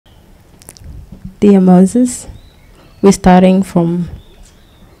Dear Moses, we're starting from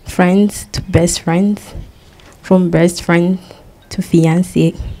friends to best friends, from best friend to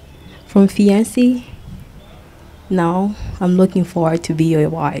fiancé, from fiancé, now I'm looking forward to be your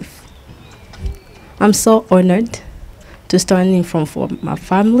wife. I'm so honored to stand in front for my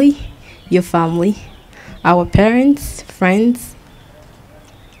family, your family, our parents, friends.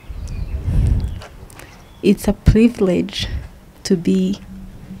 It's a privilege to be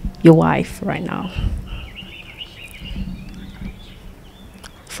your wife right now.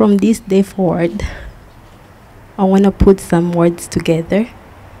 From this day forward, I want to put some words together,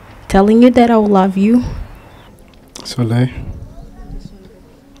 telling you that I will love you. Soleil,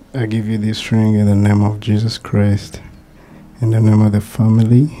 I give you this ring in the name of Jesus Christ, in the name of the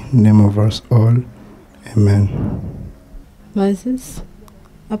family, in the name of us all. Amen. Moses,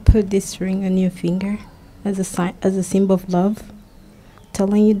 I put this ring on your finger as a sign, as a symbol of love,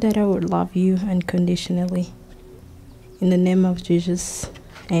 telling you that I will love you unconditionally. In the name of Jesus,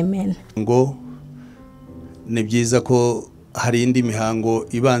 amen. Ngo ni byiza ko hari indi mihango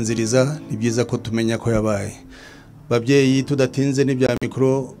ibanziriza, ni byiza ko tumenya ko yabaye. Babyeyi tudatinze n'ibya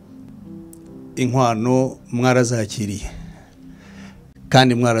mikro, inkwano mwarazakiriye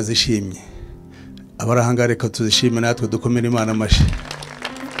kandi mwarazishimye. Abarahangare ko tuzishime natwe dukomere Imana amashi.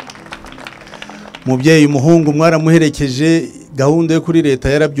 Mubyeyi umuhungu mwaramuherekeje, gahunda yo kuri leta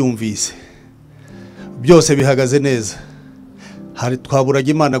yarabyumvise. Byose bihagaze neza. Hari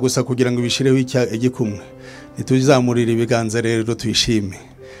twaburaga Imana gusa kugira ngo ibishireho igikumwe. Nituzamurira ibiganza rero tuyishime.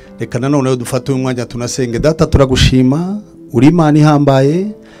 Reka nanone dufate umwanya tunasenge. Data turagushima, uri Imana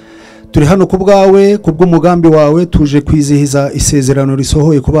ihambaye. Turi hano kubwawe, kubw'umugambi wawe, tuje kwizihiza isezerano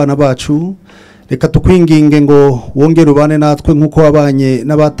risohoye ku bana bacu. Reka tukwinginge ngo wongere ubane natwe nkuko wabanye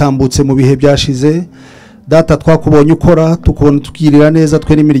n'abatambutse mu bihe byashize. Data twakubonye ukora, tukubona tukirira neza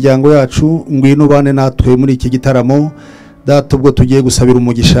twe n'imiryango yacu, ngwino ubane natwe muri iki gitaramo. Data ubwo tugiye gusabira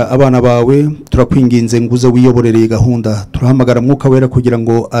umugisha abana bawe, turakwinginze nguze wiyoborereye gahunda. Turahamagara mwuka wera kugira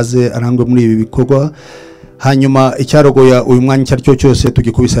ngo aze arangwe muri ibi bikorwa. Hanyuma icyarogoya uyu mwanya cyaryo cyose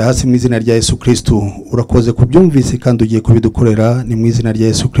tugikubisa hasi mu izina rya Yesu Kristo. Urakoze kubyumvise kandi ugiye kubidukorera, ni mu izina rya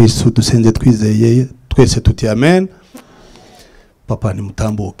Yesu Kristo dusenze twizeye twese tuti amen. Papa ni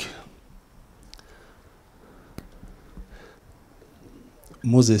mutambuke.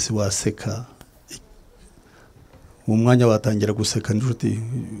 Moses waseka, umwanya watangira guseka njuti,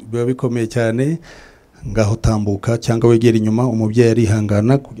 biba bikomeye cyane. Ngaho tambuka cyangwa wegera inyuma, umubyeyi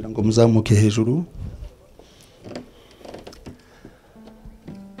arihangana kugira ngo muzamuke hejuru.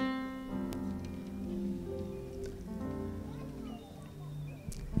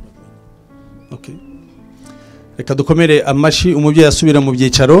 Okay. Reka dukomere amashi, umubyeyi asubira mu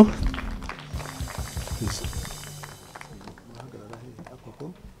byicaro.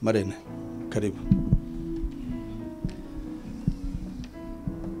 Marene, karibu.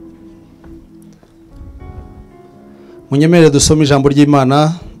 Munyemere dusome ijambo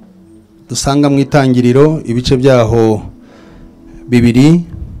ry'Imana dusanga mu itangiriro ibice byaho 2,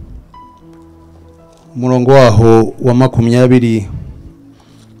 umurongo waho wa 21.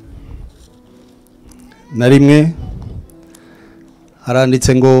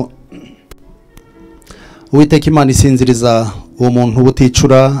 Haranditse ngo Uwiteka Imana isinziriza uwo muntu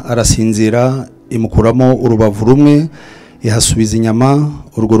buticura, arasinzira, imukuramo urubavu rumwe, ihasubiza inyama.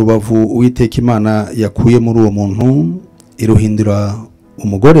 Urwo rubavu Uwiteka Imana yakuye muri uwo muntu iruhindura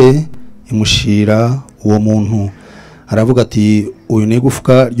umugore, imushira uwo muntu. Aravuga ati, uyu ni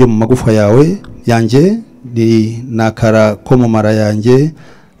igufwa ryo mu magufwa yawe yanjye, ni nakara ko mu mara yanjye,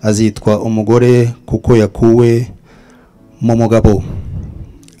 azitwa umugore kuko yakuwe mu mugabo.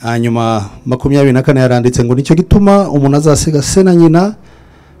 Hanyuma 24 yaranditse ngo nicyo gituma umuntu azasiga se na nyina,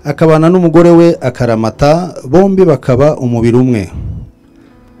 akabana n'umugore we akaramata, bombi bakaba umubiri umwe.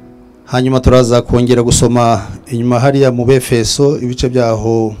 Hanyuma turaza kongera gusoma inyuma hariya mu Befeso ibice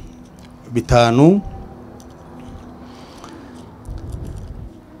byaho 5.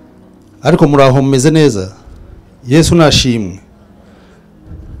 Ariko muraho mumeze neza, Yesu nashimwe.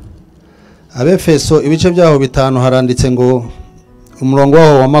 Abefeso ibice byaho 5 haranditse ngo umurongo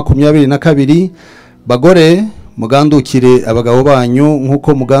waho wa 22, bagore mugandukire abagabo banyu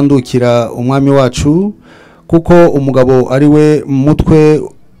nkuko mugandukira umwami wacu, kuko umugabo ari we mutwe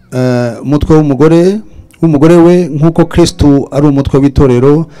w'umugore we, nkuko Kristo ari umutwe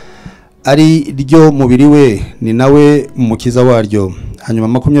w'itorero, ari ryo mubiri we, ni nawe umukiza waryo.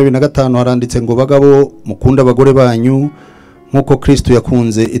 Hanyuma 25 haranditse ngo bagabo mukunda abagore banyu nkuko Kristo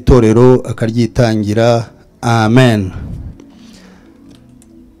yakunze itorero akaryitangira. Amen.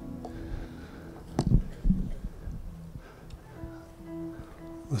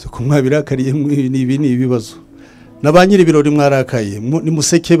 kumwabirakariye nibi ni ibibazo nabanyiri birori mwarakaye ni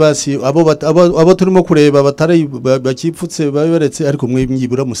museke basi abo turimo kureba batari bakipfutse baberetse ariko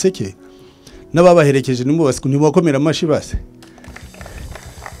mwibura museke nababaherekeje nimubakomera amashi base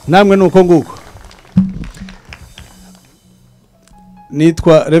namwe nuko nguko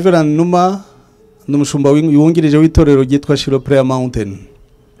nitwa Reverend Numa n'umushumba wungirije w'itorero ryitwa Shiro Prayer Mountain.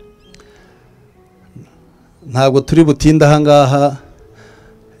 Ntabwo turi butinda hangaha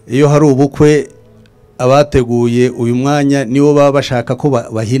iyo hari ubukwe abateguye uyu mwanya niwo baba bashaka ko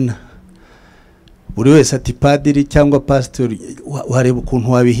bahina. Buri wese ati padiri cyangwa pastor wareba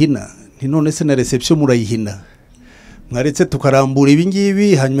ukuntu wabihina none se na reception murayihina mwaretse tukarambura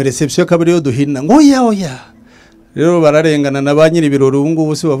ibingibi hanyuma reception kabiri yo duhina ngo oya rero bararengana na banyiri birori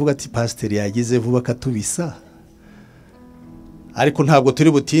ubungubu se bavuga ati pastor yagize vuba katubisa ariko ntabwo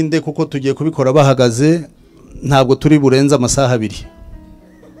turi butinde kuko tugiye kubikora bahagaze ntabwo turi burenza amasaha abiri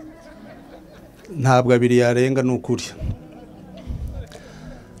ntabwo abiri yarenga n'ukuri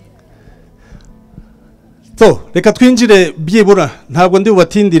reka twinjire byibura ntabwo ndi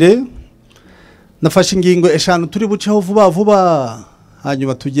bubatindire nafashe ingingo eshanu turi buceho vuba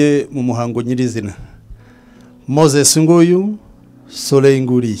hanyuma tujye mu muhango nyirizina. Moses nguyu Soleil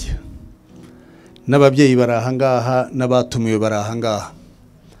nguriye n'ababyeyi barahangaha n'abatumiwe barahangaha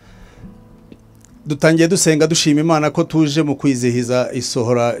dutangiye dusenga dushima Imana ko tuje mu kwizihiza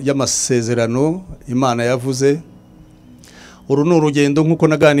isohora y'amasezerano Imana yavuze. Uru ni urugendo nk'uko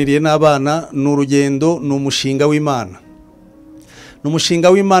naganiriye n'abana ni urugendo ni umushinga w'Imana n'umushinga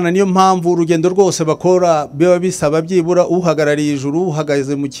w'Imana niyo mpamvu urugendo rwose bakora biba bisaba byibura uhagarariye ijuru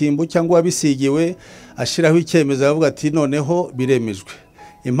uhagaze mu kimbo cyangwa wabisigiwe ashiraho icyemezo yavuga ati noneho biremejwe.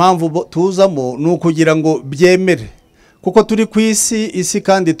 Impamvu tuzamo ni ukugira ngo byemere kuko turi ku isi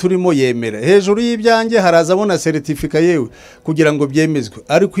kandi turimo yemera hejuru y'ibyanjye harazabona certificate yewe kugira ngo byemezwe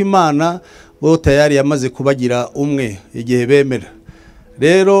ariko Imana bo tayari yamaze kubagira umwe igihe bemera.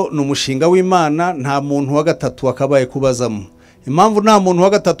 Rero ni umushinga w'Imana nta muntu wa gatatu akabaye kubazamo. Impamvu nta muntu wa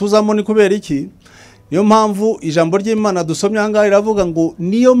gatatu uzamo ni kubera iki? Niyo mpamvu ijambo ry'Imana dusomye ahangaha riravuga ngo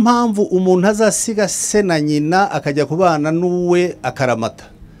niyo mpamvu umuntu azasiga se na nyina akajya kubana n'uwe akaramata.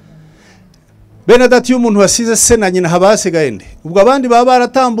 Bene dati y'umuntu wasize se na nyina habasigaye nde? Ubwo abandi baba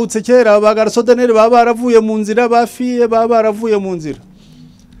baratambutse kera bagarasodaneri baba baravuye mu nzira bafiye baba baravuye mu nzira.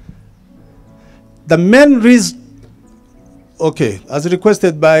 The main reason, okay, as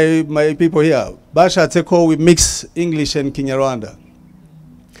requested by my people here, bashatse ko we mix English and Kinyarwanda.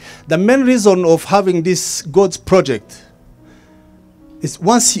 The main reason of having this God's project is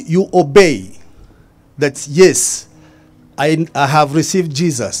once you obey that yes, I have received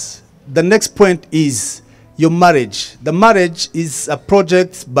Jesus. The next point is your marriage. The marriage is a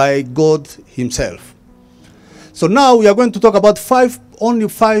project by God himself. So now we are going to talk about only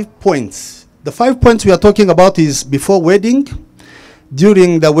 5 points. The 5 points we are talking about is before wedding,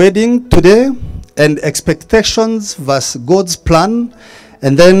 during the wedding, today, and expectations versus God's plan,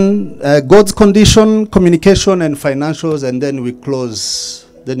 and then God's condition, communication, and financials, and then we close.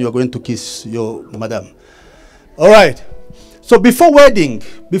 Then you are going to kiss your madam. All right. So before wedding,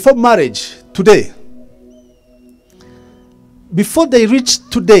 before marriage, today, before they reach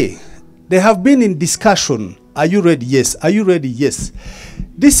today, they have been in discussion. Are you ready? Yes. Are you ready? Yes.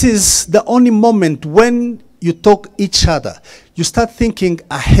 This is the only moment when you talk each other. You start thinking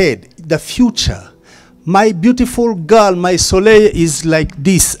ahead, the future. My beautiful girl, my Soleil is like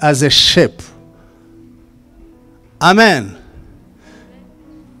this as a shape. Amen.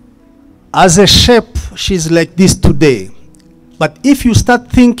 As a shape, she's like this today. But if you start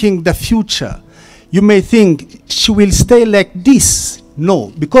thinking the future, you may think she will stay like this.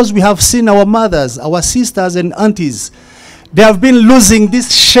 No, because we have seen our mothers, our sisters and aunties, they have been losing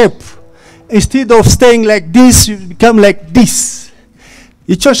this shape. Instead of staying like this, you become like this.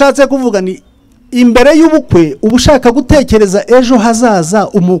 Icyo shatse kuvuga ni imbere y'ubukwe ubushaka gutekereza ejo hazaza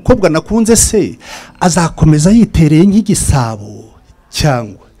umukobwa nakunze se azakomeza yitereye nk'igisabo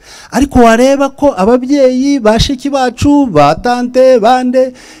cyangwa ariko wareba ko ababyeyi bashiki bacu batante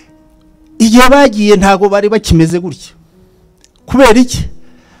bande igihe bagiye ntago bari bakimeze gutya kubera iki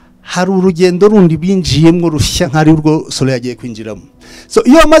hari urugendo rundi binjiyemo rushya nkari urwo Soleil yagiye kwinjiramo. So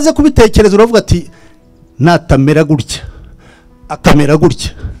iyo amaze kubitekereza uravuga ati natamera gutya akamera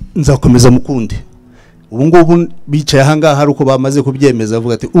gutya nzakomeza mukundi. Ubu ngubu bicaye ahangaha hari uko bamaze kubyemeza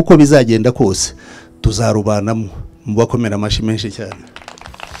avuga ati uko bizagenda kose tuzarubanamo mu bakomera amashi menshi cyane.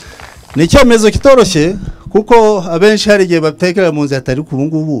 Ni icyemezo kitoroshye kuko abenshi hari igihe batekera mu nzi atari ku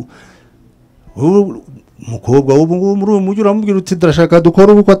ngubu umukobwa ubu ngubu muri uyu mujyi uramubwira uti ndashaka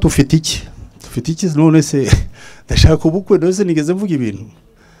dukora ubukwe tufite iki none se ndashaka ubukwe none se nigeze mvuga ibintu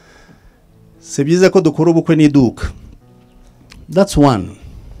si byiza ko dukora ubukwe n'iduka. That's one.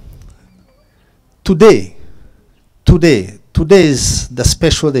 Today is the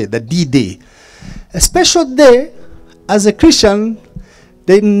special day, the D-Day. A special day, as a Christian,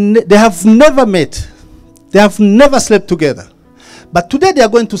 they have never met. They have never slept together. But today they are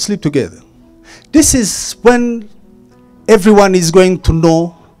going to sleep together. This is when everyone is going to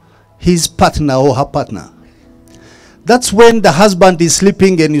know his partner or her partner. That's when the husband is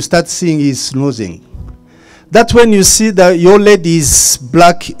sleeping and you start seeing he's snoozing. That's when you see that your lady is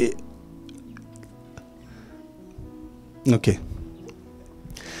black. Okay.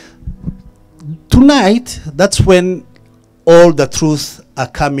 Tonight, that's when all the truth are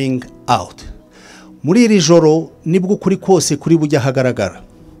coming out. Muri iri joro nibwo kuri kose kuri bujya hagaragara.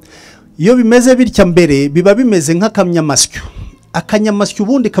 Iyo bimeze bitya mbere biba bimeze nk'akanyamasyo. Akanyamasyo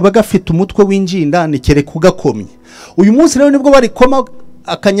ubundi kaba gafite umutwe w'injinda nikere kugakomye. Uyu munsi rero nibwo bari koma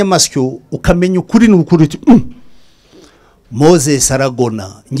akanyamasyo ukamenya ukuri n'ukuri. Moses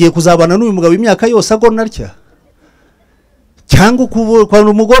aragona ngiye kuzabana n'uyu mugabo imyaka yose agona atya. Cyangwa kwa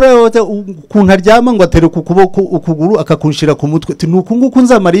umugore ukuntu aryama ngo atere ku kuboko ukuguru akakunshira ku mutwe nuko nguko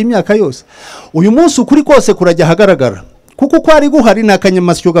nzamara imyaka yose. Uyu munsi ukuri kose kurajya hagaragara kuko kwari guhari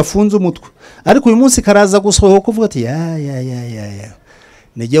nakanyamasyo gafunze umutwe, ariko uyu munsi karaza gusohoka kuvuga ati ya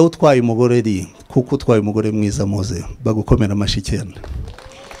nijye utwaye umugore ri kuko utwaye umugore mwiza Mose bagukomera amashikenda.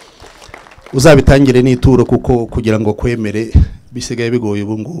 Uzabitangire n'ituro kuko kugira ngo kwemere bisigaye bigoye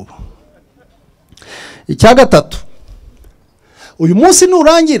ubu ngubu. Icya gatatu, uyu munsi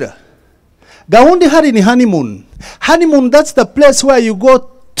nurangira gahunda ihari ni honeymoon. Honeymoon, that's the place where you go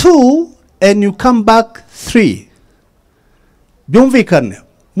 2 and you come back 3. Byumvikane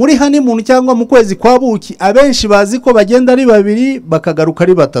muri honeymoon cyangwa mu kwezi kwa buki abenshi bazi ko bagenda ari babiri bakagaruka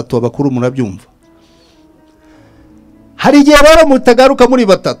ari batatu. Abakuru murabyumva. Hari igihe rero mutagaruka muri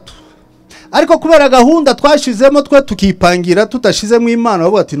batatu, ariko kubera gahunda twashizemo twe tukipangira tutashizemo Imana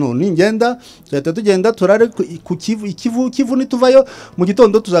bavuga ati no ningenda tugenda turare ku kivu nituvayo mu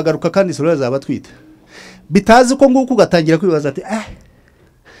gitondo tuzagaruka kandi sura zaba twite. Bitazi ko nguko ugatangira kwibaza ati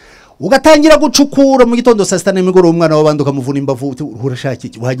ugatangira gucukura mu gitondo saa 6 n'imigoro umwana w'abandi ukamuvuna imbavu urashaka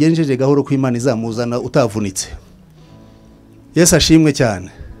iki uhagenjeje gahoro ku Imana izamuzana utavunitse. Yesu ashimwe cyane.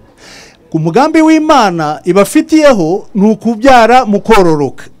 Ku mugambi w'Imana ibafitiyeho nukubyara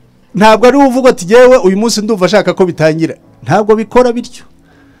mukororoka. Ntabwo ari uvuga ati jewe uyu munsi ndumva ashaka ko bitangira. Ntabwo bikora bityo.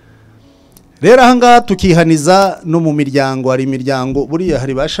 Rero ahanga tukihaniza no mu miryango, hari imiryango buriya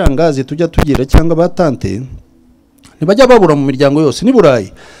hari bashangazi tujya tugira cyangwa batante ntibajya babura mu miryango yose ni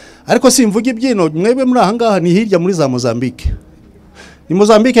Burayi. Ariko simvuga ibyino mwebwe muri ahanga ni hirya muri za Mozambique. Ni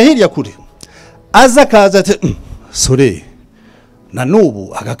Mozambique hirya kure. Aza kaza ati sore na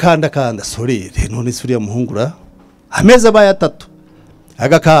nubu agakanda sore none suriya muhungura ameza bayatatu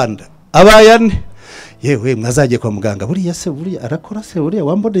agakanda abayane yewe mwazagiye kwa muganga buriya se buriya arakora se buriya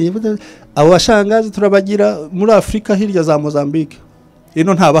wamboneye abo bashangazi turabagira muri Afrika hirya za Mozambique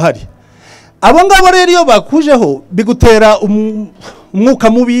ino ntabahari. Abo ngabo rero iyo bakujeho bigutera umwuka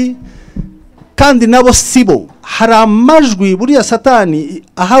mubi kandi nabo sibo. Hari amajwi buriya satani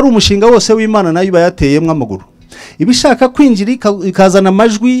ahari umushinga wose w'Imana nayo bayateyemwe amaguru. Ibishaka kwinjira ikazana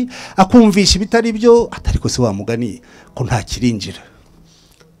amajwi akumvisha bitari byo atari ko se wamugani ko nta kirinjira.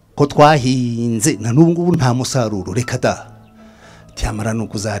 Ko twahinze na n'ubungubu nta musaruro reka da cyamara no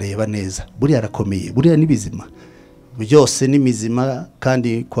kuzareba neza buriya arakomeye buriya nibizima byose nimizima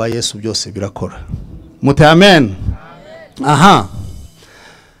kandi kwa Yesu byose birakora. Mute amen. Aha,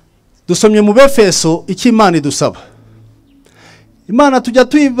 dusomye mu Befeso iki Imana idusaba. Imana tujya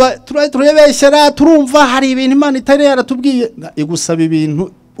turebeshyera turumva hari ibintu Imana itari yaratubwiye igusaba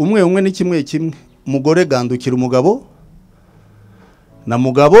ibintu umwe ni kimwe. Umugore gandukira umugabo na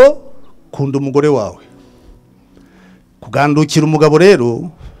mugabo kunda umugore wawe. Kugandukira umugabo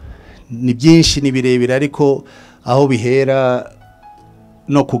rero ni byinshi ni birebire, ariko aho bihera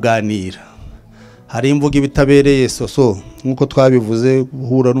no kuganira. Hari imvuga ibitabereye SOSO nkuko twabivuze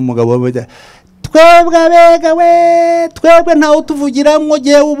guhura n'umugabo wawe twebwe abega we twebwe ntawo tuvugiramwo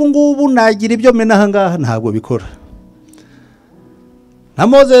gihe ubu ngubu nagira ibyo mena hangaha ntabwo bikora. Na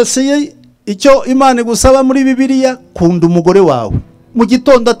Moses icyo Imana igusaba muri Bibiliya kunda umugore wawe. Mu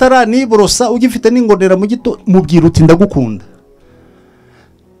gitondo ataraniborosa ugifite n'ingonera mu gito mubwira uti ndagukunda.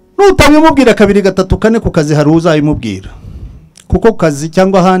 Nutabimubwira kabiri gatatu kane ku kazi hari uzayimubwira. Kuko kazi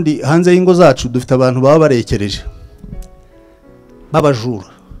cyangwa handi hanze y'ingo zacu dufite abantu baba barekereje babajura.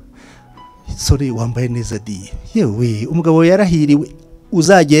 Sorry wambaye neza di yewe umugabo yarahiriwe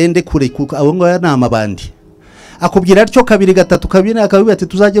uzagende kure kuko abo ngo yanama bandi akubwira atyo kabiri gatatu kabiri akabwira ati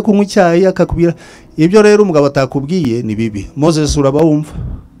tuzajye kunywa icyayi akakubwira ibyo. Rero umugabo atakubwiye ni bibi. Moses urabawumva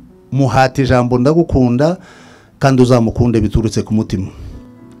muhati ijambo ndagukunda kandi uzamukunde biturutse ku mutima.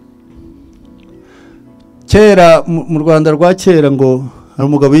 Kera mu Rwanda rwa kera ngo hari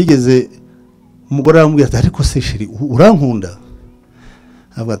umugabo yigeze umugore aramubwira ati ariko se shiri urankunda?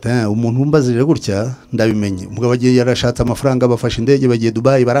 Avuga ati umuntu umbazije gutya ndabimenye. Umugabo agiye yarashatse amafaranga bafashe indege bagiye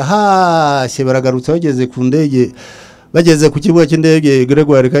Dubai barahashye baragarutse bageze ku ndege bageze ku kibuga cy'indege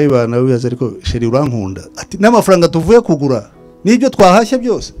Gregoire Kayibana wiyaza ariko sheri urankunda? Ati n'amafaranga tuvuye kugura nibyo twahashye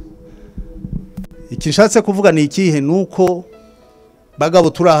byose. Ikishatse kuvuga ni ikihe? Nuko bagabo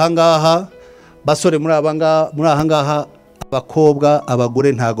turi ahangaha basore muri ahangaha abakobwa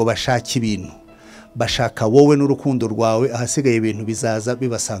abagore ntago bashaka ibintu, bashaka wowe n'urukundo rwawe, ahasigaye ibintu bizaza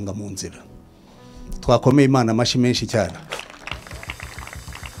bibasanga mu nzira. Twakomeye Imana amashi menshi cyane.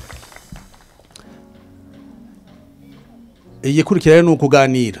 Igikurikira ni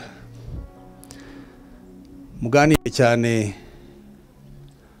ukuganira, muganire cyane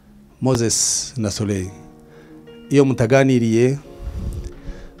Moses na Soleil. Iyo mutaganiriye,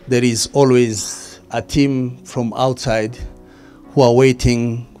 there is always a team from outside who are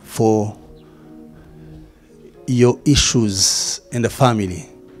waiting for your issues in the family.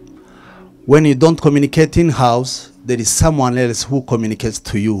 When you don't communicate in house, there is someone else who communicates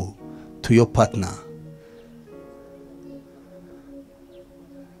to you, to your partner.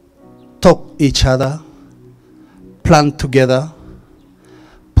 Talk each other, plan together,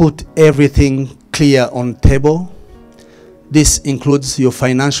 put everything clear on table. This includes your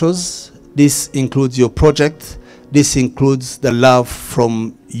financials, this includes your project, this includes the love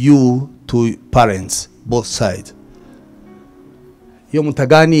from you to parents, both sides. Iyo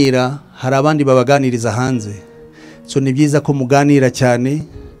mutaganira hari abandi babaganiriza hanze, so ni byiza ko muganira cyane,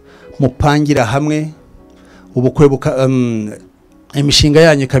 mupangira hamwe, ubukwe imishinga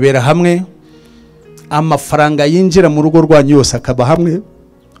yanyu kabera hamwe, amafaranga yinjira mu rugo rwanyu yose akaba hamwe,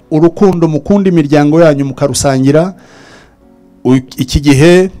 urukundo mukunda imiryango yanyu mukarusangira. Iki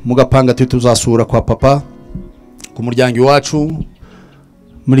gihe mugapanga tuzasura kwa papa ku muryango iwacu,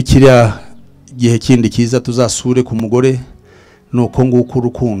 muri kiriya gihe kindi kiza tuzasure ku mugore. Nuko nguko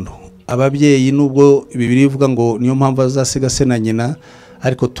urukundo. Ababyeyi nubwo Bibiliya ivuga ngo niyo mpamvu azasiga se na nyina,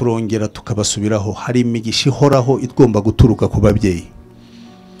 ariko turongera tukabasubiraho. Hari imigisha ihoraho igomba guturuka ku babyeyi.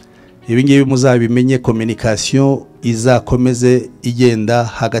 Ibi ngibi muzabimenye, communication izakomeze igenda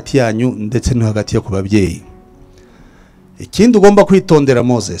hagati yanyu ndetse no hagati yo ku babyeyi. Ikindi ugomba kwitondera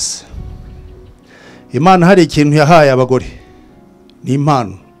Moses, Imana hari ikintu yahaye abagore, ni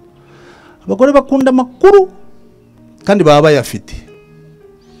impano. Abagore bakunda amakuru kandi baba bayafite.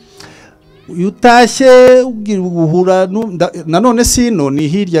 Utashye uguhura nanone sino ni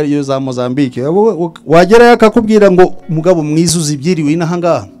hirya yo za Mozambique, wagera yakakubwira ngo mugabo mwizuzi byiriwe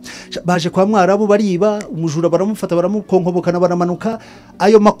inahangaha baje kwa Mwarabu bariba, umujura baramufata baramukonkobokana baramanuka.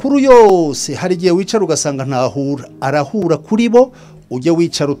 Ayo makuru yose hari giye wicara ugasanga ntahura, arahura kuri bo. Ujye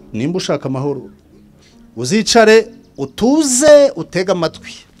wicara, nimba ushaka amahoro uzicare utuze utega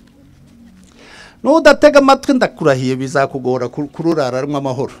amatwi. Nudatega amatwi ndakurahiye bizakugora kururara rumwe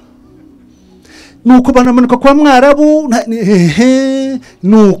amahoro. Nuko banamanuka kwa Mwarabu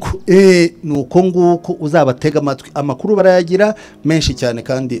nuko nguko uzabatega amatwi, amakuru barayagira menshi cyane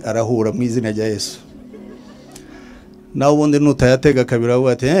kandi arahura mu izina rya Yesu. Nawe ubundi nutayatega kabira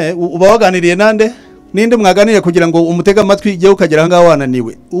ati uba waganiriye ninde mwaganiriye kugira ngo umutega amatwi igihe ukagera ngaho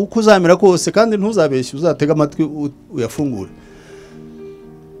wananiwe. Uko uzamera kose kandi ntuzabeshye, uzatega amatwi uyafungure.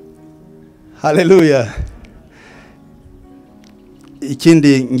 Haleluya.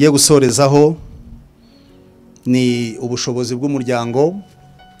 Ikindi ngiye gusorezaho ni ubushobozi bw'umuryango,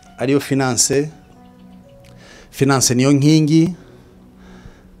 ariyo finance. Finance niyo nkingi.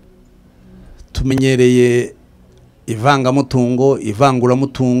 Tumenyereye ivangamutungo,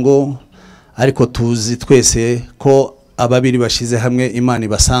 ivanguramutungo, ariko tuzi twese ko ababiri bashize hamwe Imana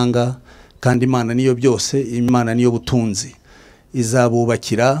ibasanga, kandi Imana niyo byose, Imana niyo butunzi.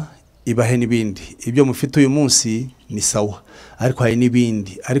 Izabubakira ibahe n'ibindi. Ibyo mufite uyu munsi ni sawa, ariko hari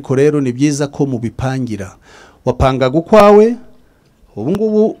n'ibindi. Ariko rero ni byiza ko mubipangira. Wapanga gukwawe, ubu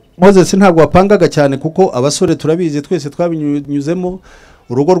ngubu Moses ntabwo wapangaga cyane kuko abasore turabizi twese twabinyuzemo.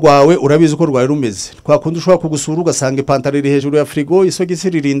 Urugo rwawe urabizi ko rwawe rumeze. Twakundi ushobora kugusura ugasanga ipantaro iri hejuru ya frigo, isogisi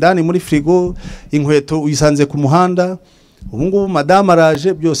riri indani muri frigo, inkweto uyisanze ku muhanda. Ubu ngubu madame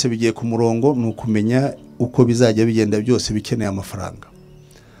araje, byose bigiye ku murongo. Nukumenya uko bizajya bigenda, byose bikeneye amafaranga.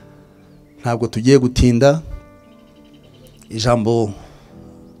 Ntabwo tugiye gutinda. Ijambo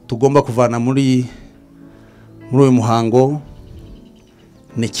tugomba kuvana muri uyu muhango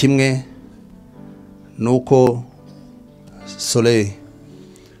ni kimwe, nuko Soleil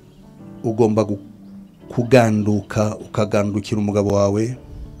ugomba kuganduka, ukagandukira umugabo wawe,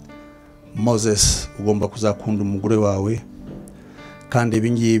 Moses ugomba kuzakunda umugore wawe kandi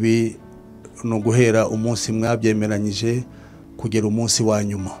ibingibi no guhera umunsi mwabyemeranyije kugera umunsi wa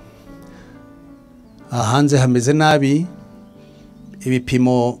nyuma. Ahanze hameze nabi,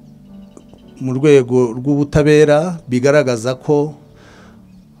 ibipimo mu rwego rw'ubutabera bigaragaza ko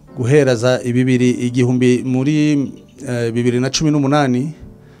guhera za igihumbi muri 2018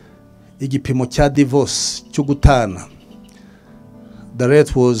 igipimo cya divorce cyo gutana, the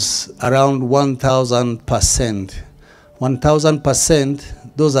rate was around 1000%. 1000%.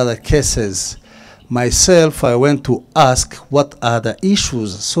 Those are the cases. Myself, I went to ask what are the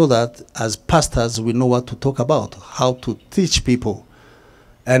issues so that as pastors we know what to talk about, how to teach people.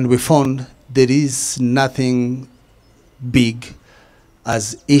 And we found there is nothing big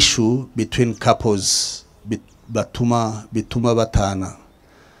as issue between couples bituma batana.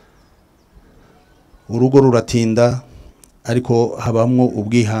 Urugo ruratinda ariko habamwo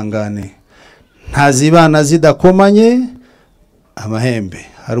ubwihangane. Ntazibana zidakomanye amahembe.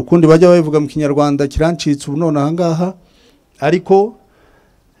 Hari ukundi bajya bavuga mu Kinyarwanda kirancitse ubu none ahangaha, ariko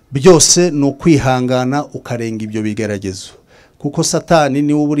byose no kwihangana ukarenga ibyo bigeragezo, kuko Satani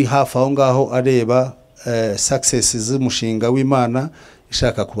ni uri hafi aho ngaho areba success z'umushinga w'Imana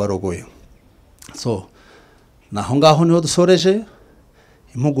ishaka kubarogoya. So naho ngaho niho dusoreje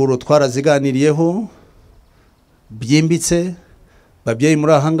impuguro twaraziganiriyeho byimbitse. Babyeyi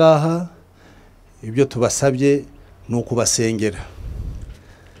muri ahangaha ibyo tubasabye ni ukubasengera.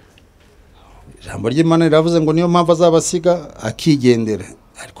 Ijambo ry'Imana riravuze ngo niyo mpamvu azabasiga akigendera.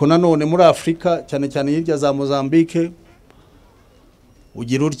 Ariko nanone muri Afrika cyane cyane hirya za Mozambique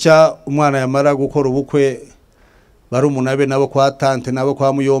ugira utya umwana yamara gukora ubukwe barumunabe nabo kwa tante nabo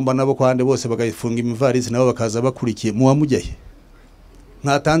kwa muyomba nabo kwande bose bagayifunga imivarisi nabo bakaza bakurikiye muwamujyaye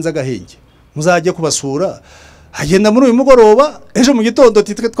ntatanze agahenge muzaje kubasura. Agenda muri uyu mugoroba ejo mu gitondo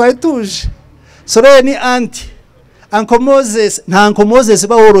titwe twari tuje sore ni anti Uncle Moses nta Uncle Moses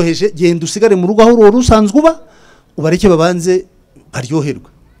baworoheje genda usigare mu rugo aho rusanzwe uba ubareke babanze baryoherwa.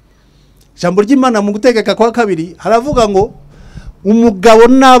 Jambo ry'Imana mu gutegeka kwa kabiri haravuga ngo umugabo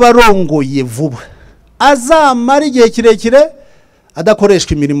n'abarongoye vuba azamara igihe kirekire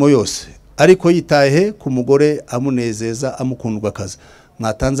adakoreshwa imirimo yose ariko yitahe ku mugore amunezeza amukundwa akaza.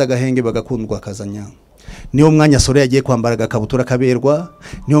 Mwatanze agahenge bagakundwa akazanya. Niyo mwanya sore yagiye kwambara agakabutura kaberwa,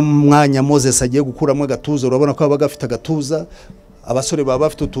 niyo mwanya Moses agiye gukuramo agatuza. Urabona ko abagafite agatuza, abasore baba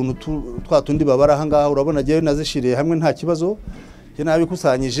bafite utuntu twatundi babara ahangaha. Urabona giye nazishiriye hamwe nta kibazo, je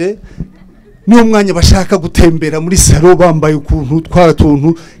nabikusanyije. Niyo mwanya bashaka gutembera muri salo bambaye ukuntu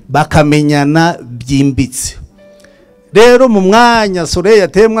twatuntu bakamenyana byimbitse. Rero mu mwanya sore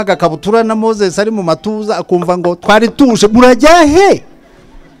yatemwa agakabutura na Moses ari mu matuza akumva ngo twari tuje murajya he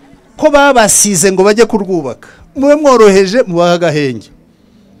ko babasize ngo bajye kurwubaka mwe mworoheje mubaha agahenge.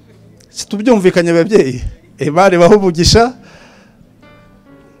 Situbyumvikanye babyeyi bari bahubugisha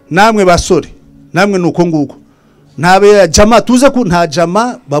namwe basore namwe nuko nguko ntabe jama tuze ku nta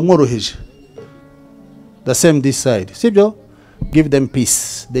jama bamworoheje. The same this side sibyo, give them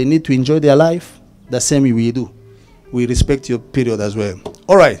peace, they need to enjoy their life the same we do. We respect your period as well.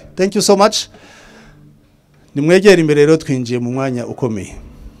 All right, thank you so much. Nimwegera imbere rero twinjiye mu mwanya ukomeye.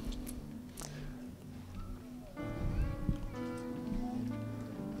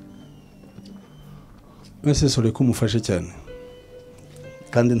 Mwese sore ko mufashe cyane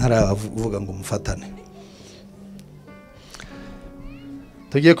kandi ntaravuga ngo mufatane.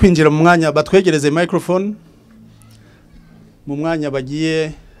 Tugiye kwinjira mu mwanya batwegereze microphone mu mwanya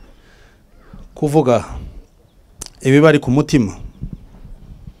bagiye kuvuga ibibari ku mutima.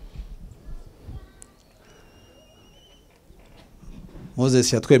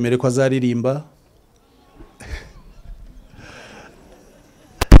 Moses yatwemere ko azaririmba.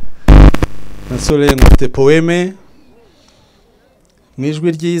 Nasore ngufite poeme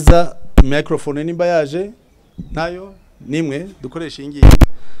mwijwi ryiza. Microphone nimba yaje nayo nimwe dukoresha ingiyi.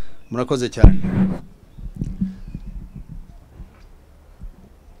 Murakoze cyane.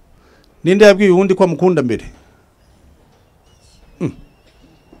 Ninde yabwiye uwundi ko mukunda mbere?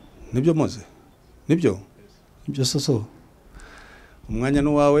 Nibyo Moze? Nibyo SOSO. Umwanya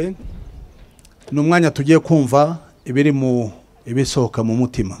n'uwawe. N'umwanya tugiye kumva ibiri mu ibisohoka mu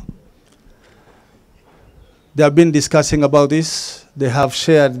mutima. They have been discussing about this. They have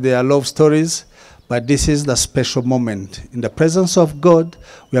shared their love stories. But this is the special moment. In the presence of God,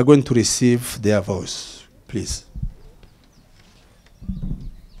 we are going to receive their voice. Please.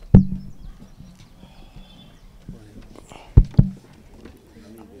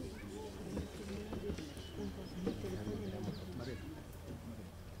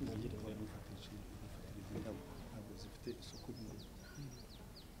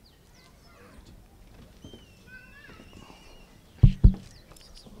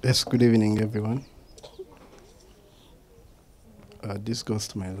 Yes, good evening, everyone. This goes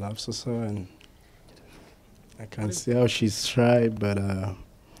to my love, SOSO, and I can see how she's tried, but I'm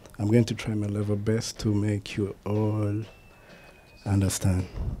going to try my level best to make you all understand.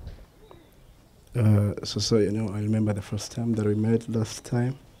 SOSO, you know, I remember the first time that we met last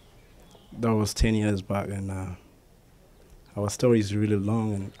time. That was 10 years back, and our story is really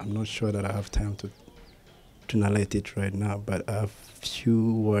long, and I'm not sure that I have time to narrate it right now, but I have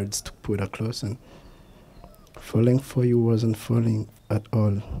few words to put across. And falling for you wasn't falling at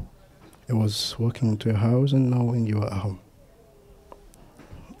all. It was walking into a house and knowing you were at home.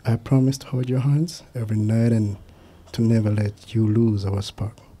 I promised to hold your hands every night and to never let you lose our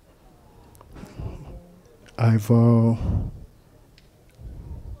spark. I vow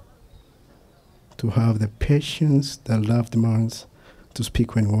to have the patience that love demands, to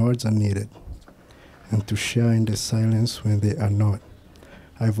speak when words are needed, and to share in the silence when they are not.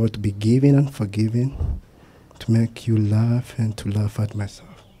 I vow to be giving and forgiving, to make you laugh and to laugh at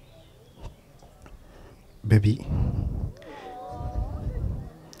myself. Baby,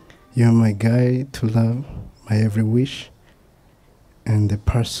 you're my guide to love, my every wish, and the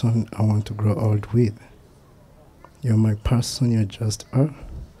person I want to grow old with. You're my person, you just are.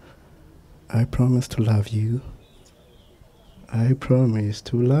 I promise to love you. I promise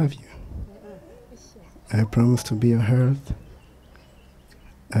to love you. I promise to be your health.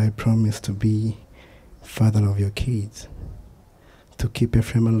 I promise to be father of your kids. To keep a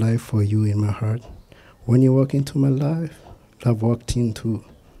frame of life for you in my heart. When you walk into my life, love walked into.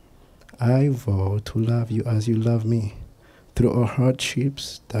 I vow to love you as you love me. Through our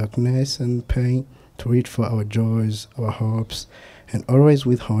hardships, darkness and pain, to reach for our joys, our hopes, and always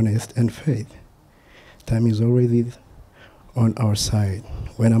with honest and faith. Time is already on our side.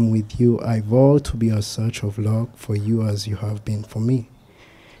 When I'm with you, I vow to be a search of love for you as you have been for me.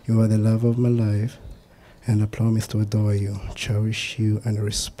 You are the love of my life, and I promise to adore you, cherish you, and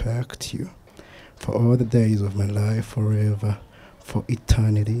respect you for all the days of my life, forever, for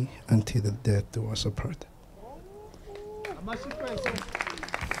eternity, until the death do us apart.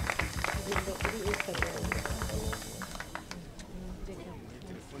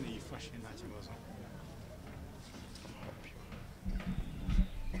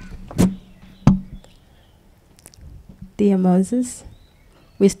 Dear Moses,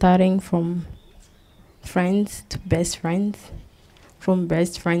 we're starting from friends to best friends, from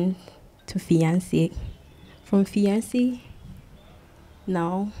best friend to fiancé, from fiancé,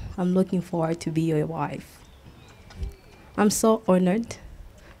 now I'm looking forward to be your wife. I'm so honored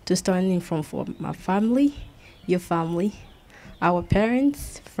to stand in front of my family, your family, our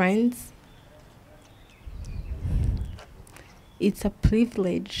parents, friends. It's a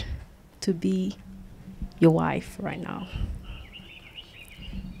privilege to be your wife right now.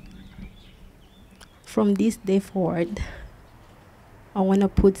 From this day forward, I want to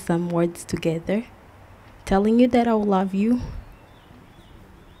put some words together, telling you that I will love you,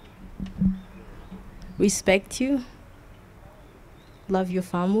 respect you, love your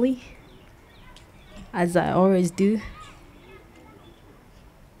family, as I always do.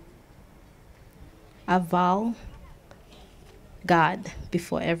 I vow God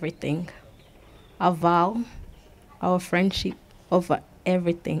before everything. I vow our friendship over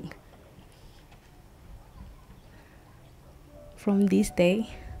everything. From this day,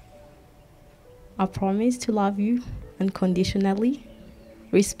 I promise to love you unconditionally,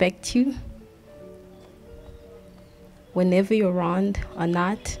 respect you whenever you're around or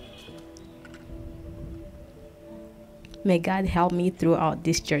not. May God help me throughout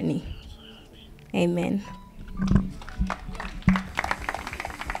this journey. Amen.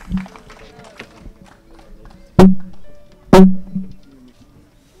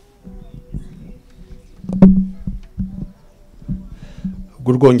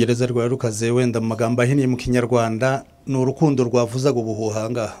 Urwongereza rwa rukaze wenda mu magambo ahinnye mu Kinyarwanda ni urukundo rwavuzaga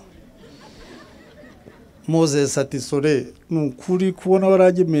ubuhuhanga. Moses ati sore nukuri kubona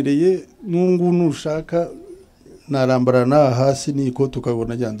baragemereye nungu nushaka narambarana hasi niko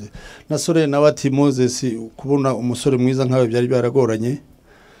tukabona jyanze na sore nawe ati Moses kubona umusore mwiza nkawe byari byaragoranye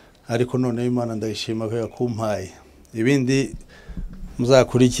ariko none Imana ndayishima ko yakumpaye. Ibindi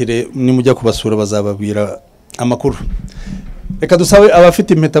muzakurikire nimujya kubasura bazababwira amakuru. Reka dusabe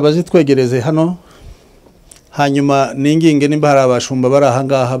abafite impeta bazitwegereze hano, hanyuma ninginge nimba hari abashumba bari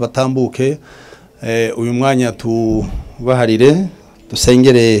ahangaha batambuke uyu mwanya tubaharire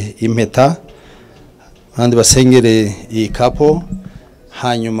dusengere impeta kandi basengere iyi kapo,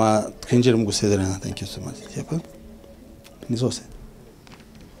 hanyuma twinjire mu gusezerana. Thank you so much. Ni zose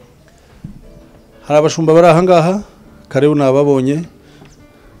hari abashumba bari ahangaha, karibu nababonye.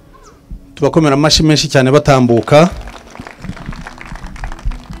 tubakomera amashi menshi cyane batambuka.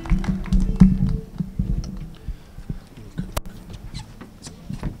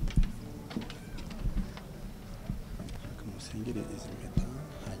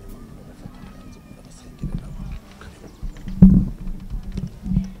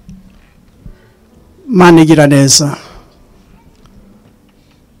 Mana igira neza,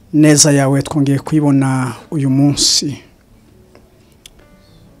 neza yawe twongeye kwibona uyu munsi.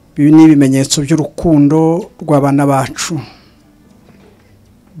 Bibi ni ibimenyetso by'urukundo rw'abana bacu,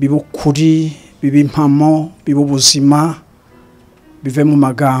 biba ukuri, biba impamo, biba ubuzima, bive mu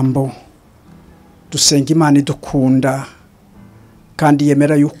magambo. Dusenga Imana idukunda kandi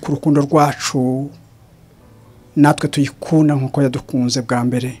yemera yuko urukundo rwacu natwe tuyikunda nk'uko yadukunze bwa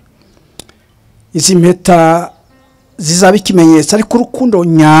mbere. Izi mpeta zizaba ikimenyetso, ariko urukundo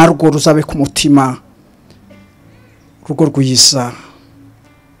nyarwo ruzabe ku mutima, rugo rwiza.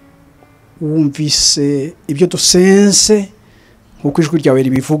 Wumvise ibyo dusenze nk'uko ijwi ryawe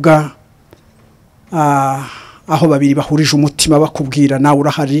ribivuga, aho babiri bahurije umutima bakubwira nawe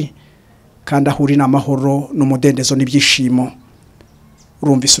urahari, kandi ahuri n'amahoro n'umudendezo n'ibyishimo.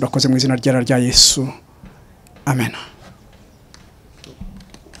 Urumvise, urakoze mu izina rya Yesu, amen.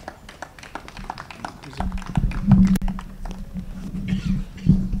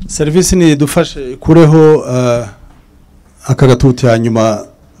 Serivisi ni dufashe kureho aka gatuti, hanyuma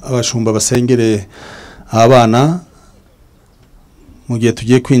abashumba basengere abana mu gihe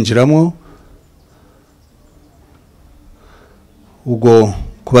tugiye kwinjiramo. Ubwo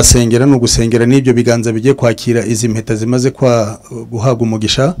kubasengera no gusengera n'ibyo biganza bigiye kwakira izi mpeta zimaze guhabwa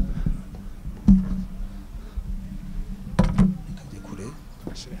umugisha.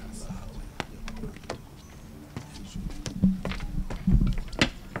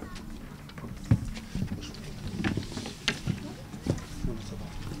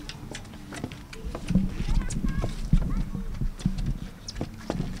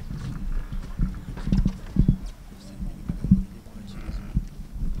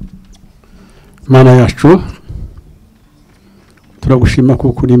 Mana yacu, turagushima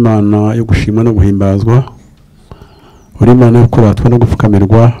kuko uri Imana yo gushimwa no guhimbazwa, uri Imana yo kuratwa no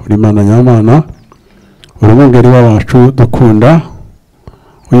gupfukamirwa, uri Imana nyamana, uri umwungeri wacu dukunda.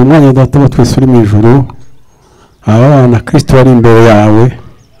 Uyu mwanya data wa twese uri mu ijuru, aba bana Kristo bari imbere yawe,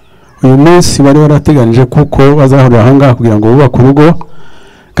 uyu munsi bari warateganije kuko bazahurira aha ngaha kugira ngo bubake urugo,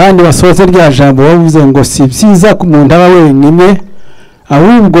 kandi basoze rya jambo bavuze ngo si byiza ku muntu aba wenyine,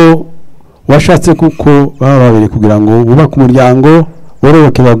 ahubwo washatse kuko baba babiri kugira ngo bubake umuryango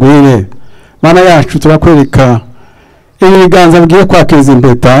woroke bagwire. Mana yacu, turakwereka ibiganza bigiye kwakiriza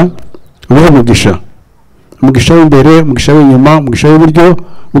impeta, ubuhe umugisha, umugisha w'imbere, umugisha w'inyuma, umugisha w'iburyo,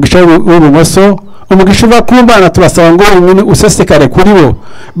 umugisha w'ibumoso, umugisha uva ku Mana. Turasaba ngo umuntu usesekare kuri bo,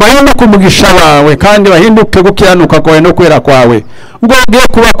 bahinduke umugisha wawe kandi bahinduke gukiranuka kwawe no kwera kwawe. Ubwo ugiye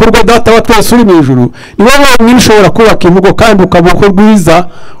kubaka urugo data wa twese uri mu ijuru, ni wowe wenyine ushobora kubaka urugo kandi ukabuka rwiza,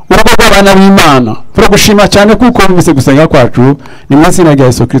 urugo rw'abana b'Imana. Turagushima cyane kuko wumvise gusenga kwacu, ni mu izina rya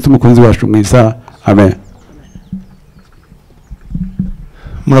Yesu Kristo umukunzi wacu mwiza, amen.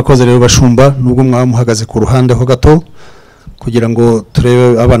 Murakoze rero bashumba, nubwo mwamuhagaze ku ruhande ho gato kugira ngo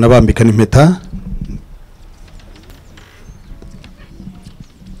turebe abana bambikana impeta.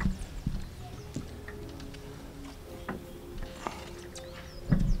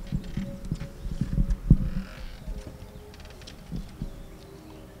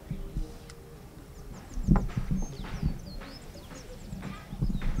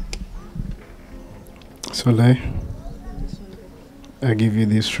 Soleil, I give you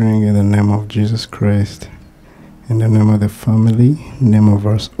this ring in the name of Jesus Christ, in the name of the family, name of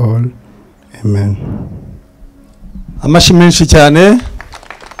us all, amen. Amashi menshi cyane.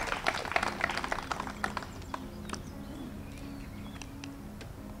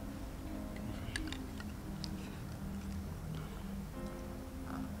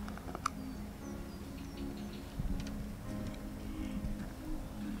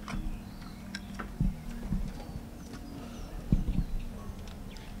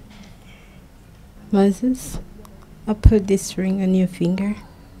 Moses, I put this ring on your finger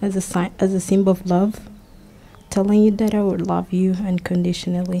as a sign, as a symbol of love, telling you that I will love you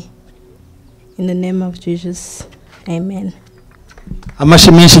unconditionally. In the name of Jesus, amen.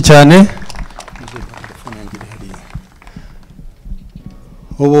 Amashi menshi cyane.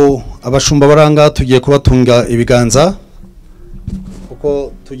 Ubu abashumba baranga tugiye kubatunga ibiganza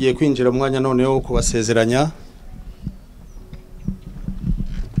kuko tugiye kwinjira mu mwanya none wo kubasezeranya.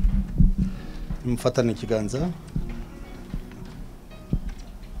 Mfatane ikiganza.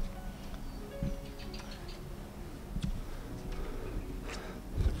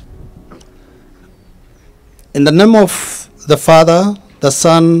 In the name of the Father, the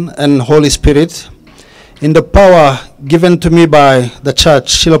Son, and Holy Spirit, in the power given to me by the church,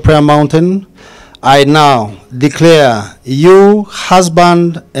 Shiloh Prayer Mountain, I now declare you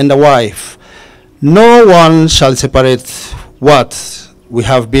husband and a wife. No one shall separate what we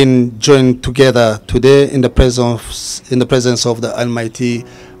have been joined together today in the presence of the Almighty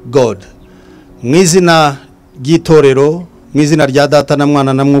God. Mwizina ry'itorero, mwizina rya Data na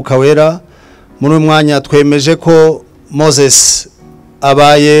Mwana na Mwuka Wera, muri mwanya twemeje ko Moses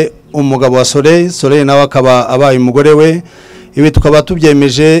abaye umugabo wa Soleil nawe akaba abaye umugore we. Ibi tukaba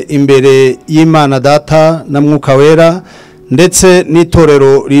tubyemeje imbere y'Imana Data na Mwuka Wera ndetse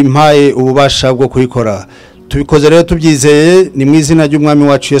n'itorero rimpaye ububasha bwo kuyikora. Tubikoze rero tubyizeye ni mu izina ry'Umwami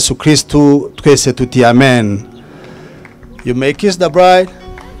wacu Yesu Kristo twese tuti amen. You may kiss the bride.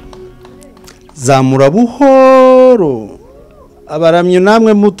 Zamura buhoro. Abaramyi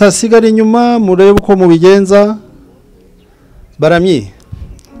namwe mutasigara inyuma murebe uko mubigenza. Baramyi.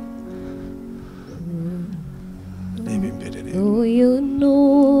 Uyu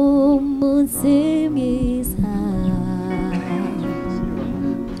n'umunsi mwiza.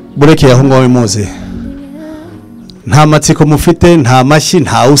 Burekeye aho ngaho muze. Nta matsiko mufite, nta mashyi,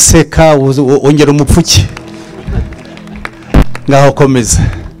 nta useka, ongera umupfuke. Ngaho komeza.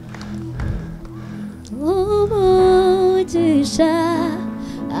 Umugisha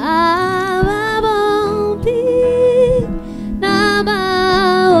ababombi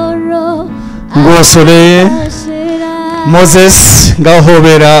n'amahoro Ngosore Moses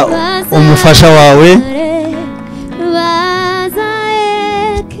ngahobera umufasha wawe.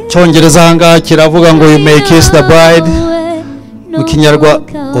 Cyongereza hanga kiravuga ngo you may kiss the bride. Mu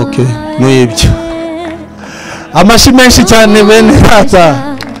Kinyarwanda okay n'ibyo. Amashi menshi cyane bene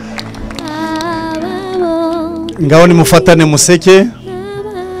tata. Ngaho ni mufatane museke.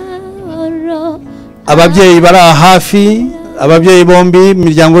 Ababyeyi bari hafi, ababyeyi bombi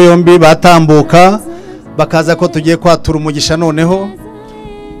imiryango yombi batambuka bakaza ko tugiye kwatura umugisha noneho.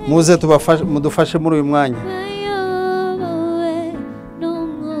 Muze tubafashe mudufashe muri uyu mwanya.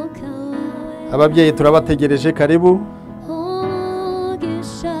 Ababyeyi turabategereje karibu.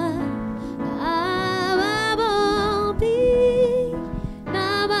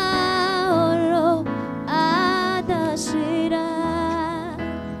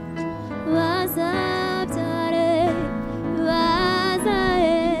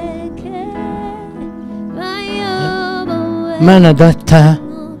 Mana Data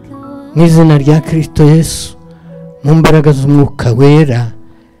mu izina rya Kristo Yesu mu mbaraga z'Umwuka Wera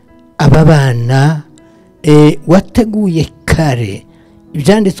aba bana wateguye kare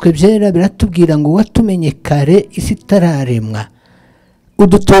ibyanditswe byera biratubwira ngo watumenye kare isi itararemwa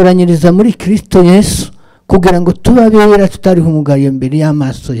udutoranyiriza muri Kristo Yesu kugira ngo tubabera tutariho umugayo mbere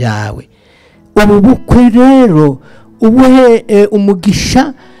y'amaso yawe. Ubu bukwe rero ubuhe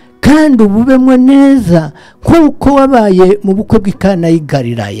umugisha kandi ububemwe neza kuko wabaye mu bukwe bw'Ikana y'i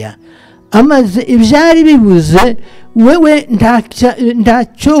Galilaya. Amaze ibyari bibuze wewe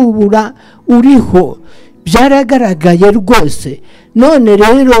ntacyo ubura uriho byaragaragaye rwose. None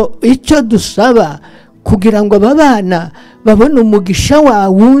rero icyo dusaba kugira ngo aba bana babone umugisha wa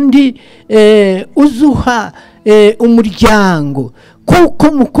wundi uzuha umuryango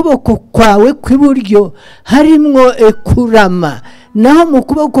kuko mu kuboko kwawe kw'iburyo harimwo kurama naho mu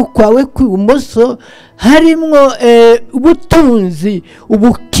kuboko kwawe kw'ibumoso harimwo ubutunzi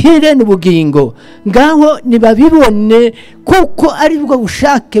ubukire n'ubugingo. Ngaho nibabibone kuko ari bwo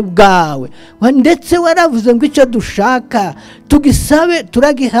bushake bwawe ndetse waravuze ngo icyo dushaka tugisabe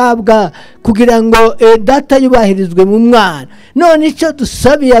turagihabwa kugira ngo Data yubahirizwe mu mwana. None icyo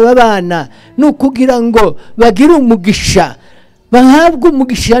dusabiye aba bana ni ukugira ngo bagire umugisha bahabwe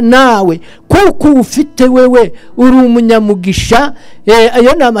umugisha nawe kuko ufite wewe uri umunyamugisha.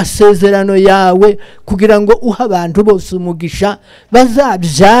 Ayo ni amasezerano yawe kugira ngo uha abantu bose umugisha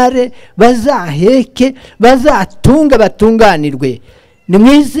bazabyare bazaheke bazatunga batunganirwe. Ni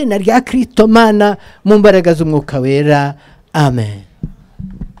mu izina rya Kristo Mana mu mbaraga z'Umwuka Wera amen.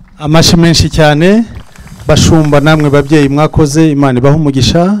 Amashi menshi cyane bashumba namwe babyeyi mwakoze Imana ibaha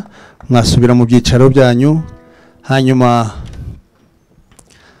umugisha mwasubira mu byicaro byanyu. Hanyuma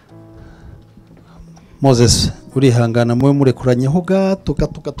Moses urihangana mwe murekuranyeho gato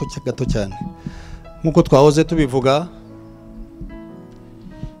cyane nkuko twahoze tubivuga.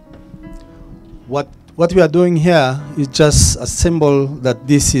 What we are doing here is just a symbol that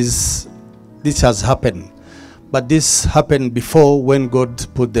this has happened, but this happened before when God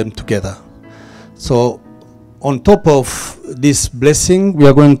put them together. So on top of this blessing we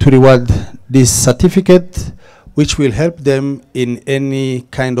are going to reward this certificate which will help them in any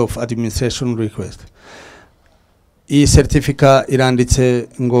kind of administration request. iyi certificate iranditse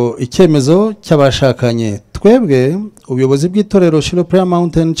ngo icyemezo cy'abashakanye. Twebwe ubuyobozi bw'itorero Shilo Prayer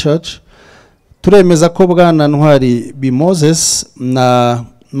Mountain Church turemeza ko Bwana Ntwari Bi Moses na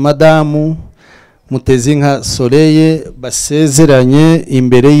Madamu Mutezinka Soreye basezeranye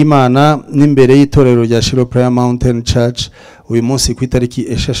imbere y'Imana n'imbere y'itorero rya Shilo Prayer Mountain Church uyu munsi ku itariki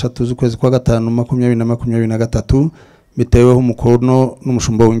 6 z'ukwezi kwa gatanu 2023 biteweho umukono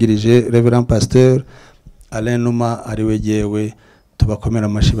n'umushumba wungirije Reverend Pasteur Alain Numa ariwe jewe. Tubakomera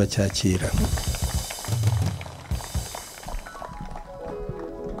amashi bacyakira.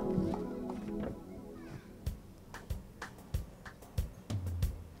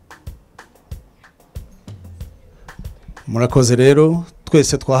 Murakoze rero,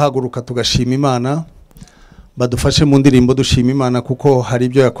 twese twahaguruka tugashima Imana, badufashe mu ndirimbo dushima Imana kuko hari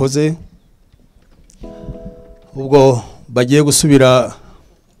ibyo yakoze. Ubwo bagiye gusubira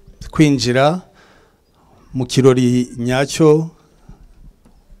kwinjira mu kirori nyacyo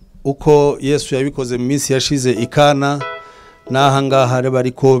uko Yesu yabikoze mu minsi yashize ikana, n'aha ngaha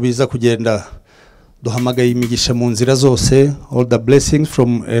bariko biza kugenda. Duhamagaye imigisha mu nzira zose, all the blessings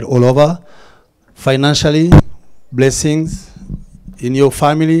from all over, financially, blessings in your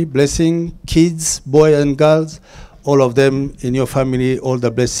family, blessing kids, boys and girls, all of them in your family, all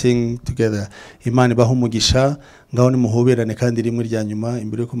the blessing together. Imana ibaha umugisha, ngaho nimuhoberane kandi rimwe rya nyuma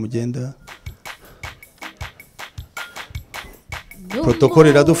imbere ko mugenda. Protokoli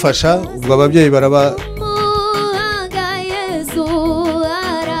iradufasha, ubwo ababyeyi baraba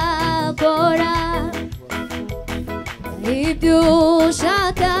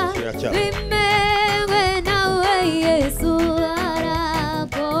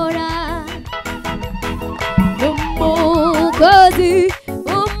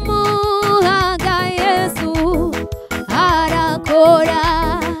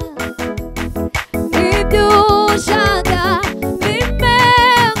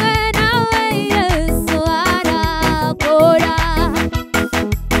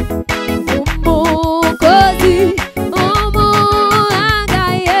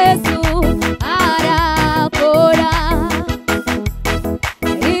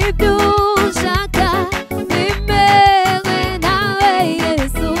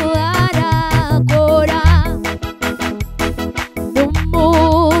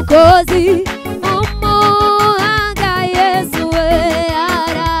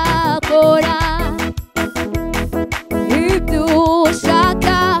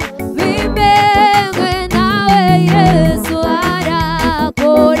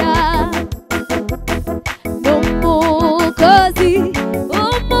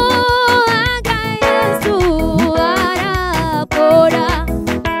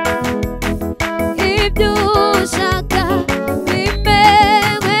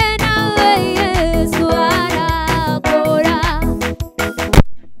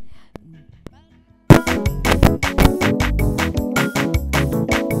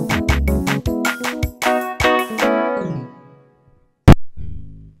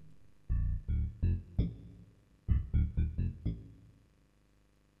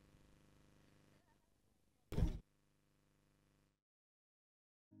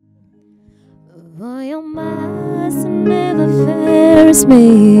For your mercy never fails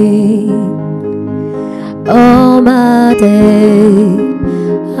me. All my day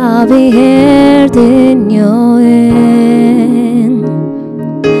I'll be held in your hand.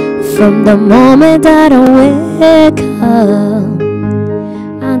 From the moment that I wake up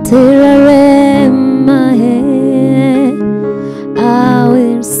until I lay my head, I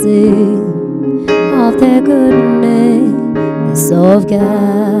will sing of the goodness of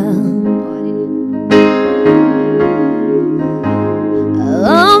God.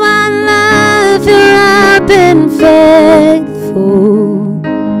 All my life you have been faithful.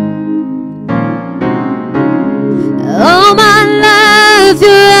 All my life you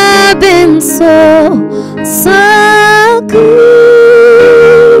have been so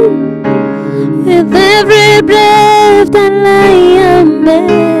good. With every breath that I am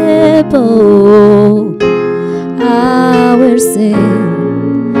able, I will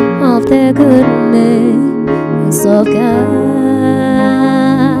sing of the goodness of God.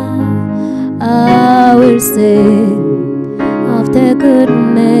 I will sing of the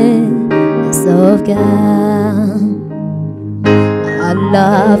goodness of God. I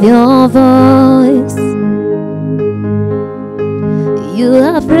love your voice. You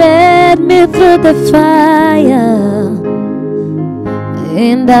have led me through the fire.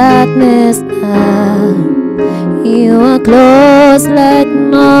 In darkness now, you are close like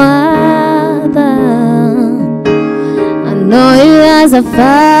no other. I know you as a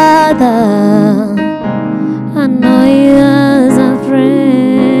father. I know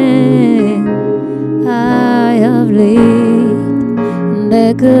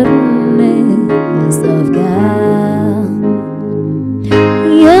the goodness of God.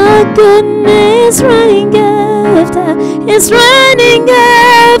 Your goodness running after, is running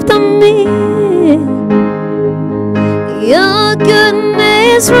after me. Your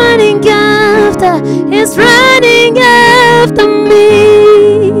goodness running after, is running after me.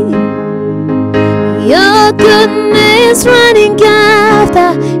 Your goodness running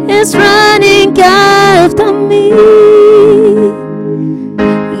after, is running after me.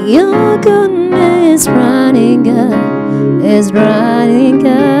 Your goodness running after, is running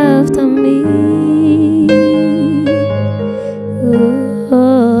after me. Oh.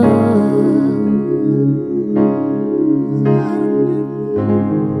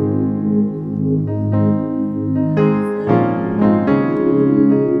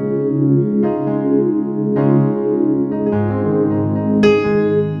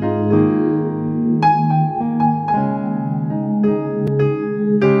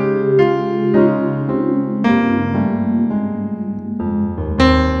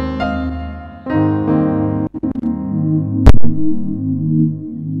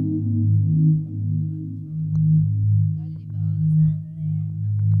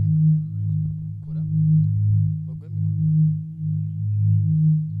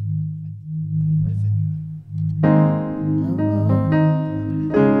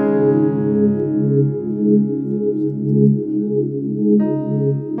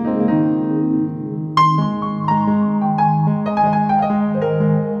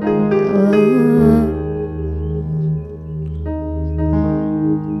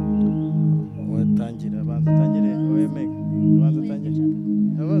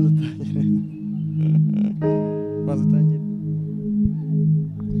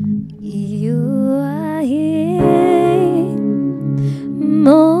 You are here,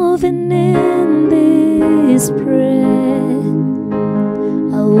 moving in this prayer.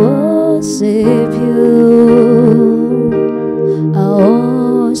 I worship you, I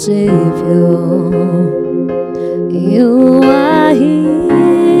worship you. You are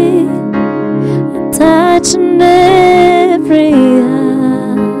here, touching every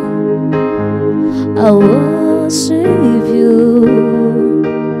heart. I worship you,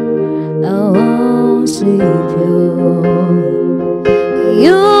 I worship you.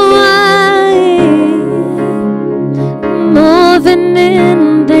 You are here, moving in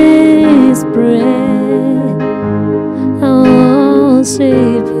this prayer. I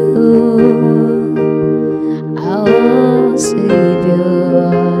worship you, I worship you.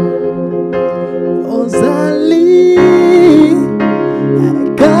 Ozali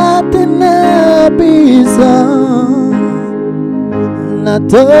katenabisa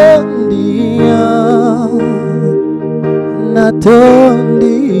natondia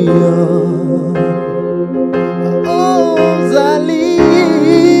natondia Ozali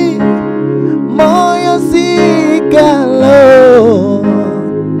moyo sikalo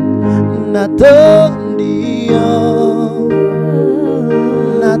natondia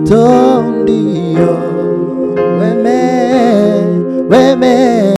natondia